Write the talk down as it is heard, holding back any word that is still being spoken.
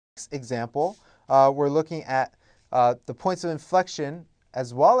next example, we're looking at the points of inflection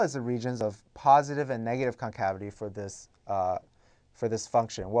as well as the regions of positive and negative concavity for this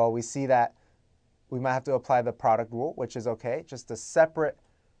function. Well, we see that we might have to apply the product rule, which is okay, just a separate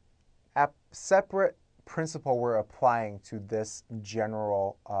principle we're applying to this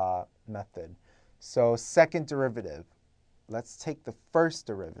general method. So second derivative, let's take the first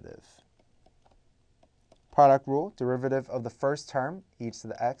derivative. Product rule, derivative of the first term, e to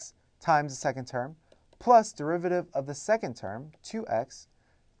the x, times the second term, plus derivative of the second term, 2x,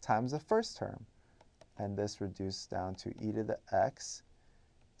 times the first term. And this reduces down to e to the x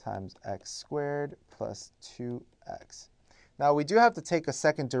times x squared plus 2x. Now we do have to take a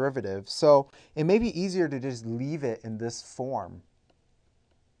second derivative, so it may be easier to just leave it in this form.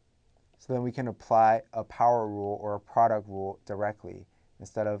 So then we can apply a power rule or a product rule directly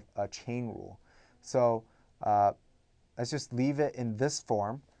instead of a chain rule. So let's just leave it in this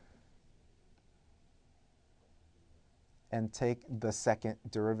form and take the second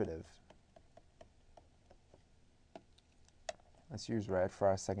derivative. Let's use red for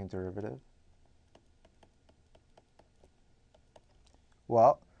our second derivative.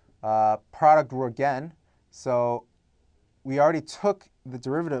 Well, product rule again. So we already took the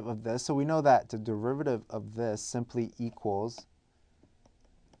derivative of this, so we know that the derivative of this simply equals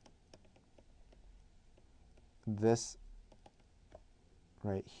this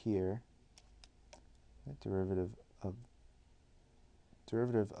right here. The derivative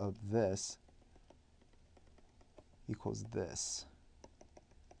of this equals this.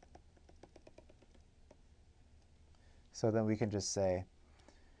 So then we can just say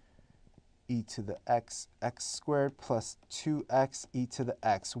e to the x, x squared plus 2x e to the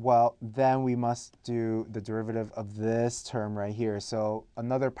x. Well, then we must do the derivative of this term right here. So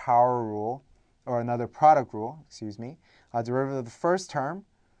another power rule, or another product rule, excuse me, derivative of the first term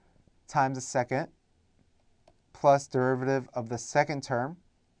times the second, plus derivative of the second term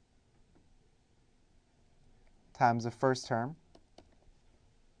times the first term.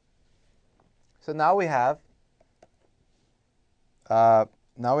 So now we have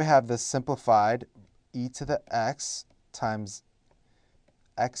this simplified e to the x times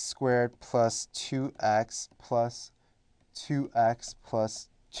x squared plus 2x plus 2x plus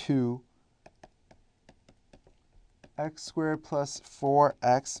 2 x squared plus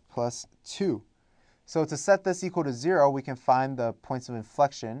 4x plus 2. So to set this equal to 0, we can find the points of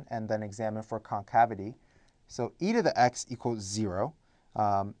inflection and then examine for concavity. So e to the x equals 0.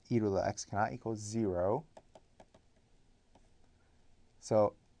 E to the x cannot equal 0.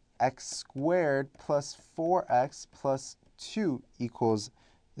 So x squared plus 4x plus 2 equals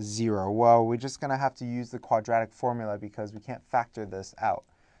 0. Well, we're just going to have to use the quadratic formula because we can't factor this out.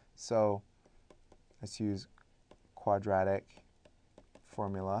 So let's use quadratic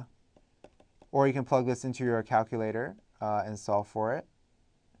formula. Or you can plug this into your calculator and solve for it.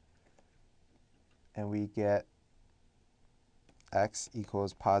 And we get x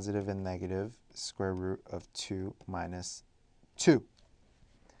equals positive and negative square root of 2 minus 2.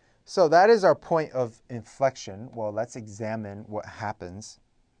 So that is our point of inflection. Well, let's examine what happens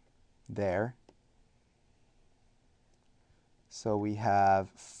there. So we have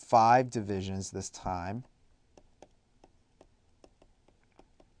 5 divisions this time.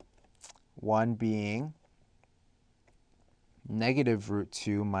 One being negative root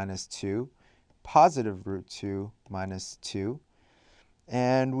 2 minus 2, positive root 2 minus 2.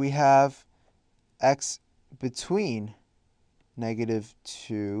 And we have x between negative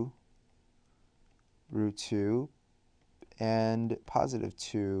 2 root 2 and positive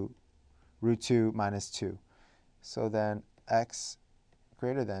 2 root 2 minus 2. So then x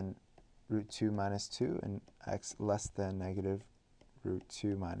greater than root 2 minus 2 and x less than negative root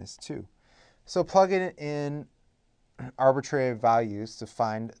 2 minus 2. So plug in arbitrary values to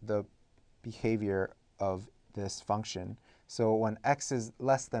find the behavior of this function. So when x is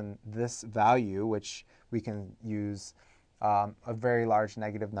less than this value, which we can use a very large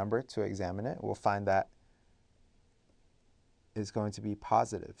negative number to examine it, we'll find that is going to be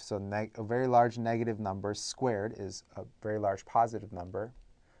positive. So a very large negative number squared is a very large positive number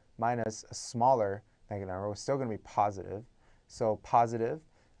minus a smaller negative number. We're still going to be positive. So positive,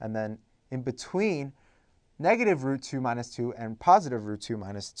 and then in between negative root 2 minus 2 and positive root 2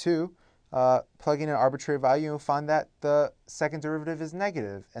 minus 2, plug in an arbitrary value and find that the second derivative is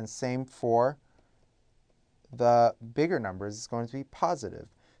negative. And same for the bigger numbers, it's going to be positive.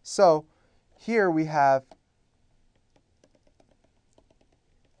 So here we have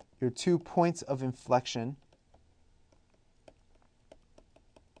your 2 points of inflection.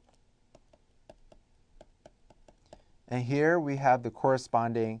 And here we have the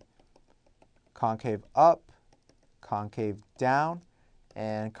corresponding concave up, concave down,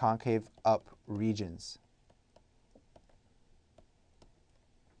 and concave up regions.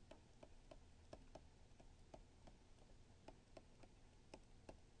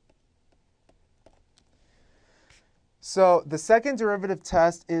 So the second derivative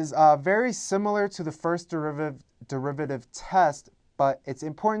test is very similar to the first derivative test, but it's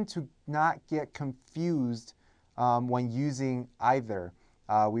important to not get confused when using either.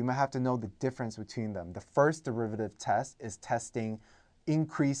 We might have to know the difference between them. The first derivative test is testing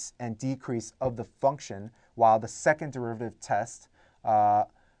increase and decrease of the function, while the second derivative test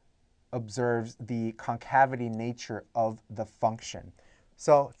observes the concavity nature of the function.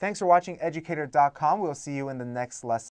 So thanks for watching Educator.com. We'll see you in the next lesson.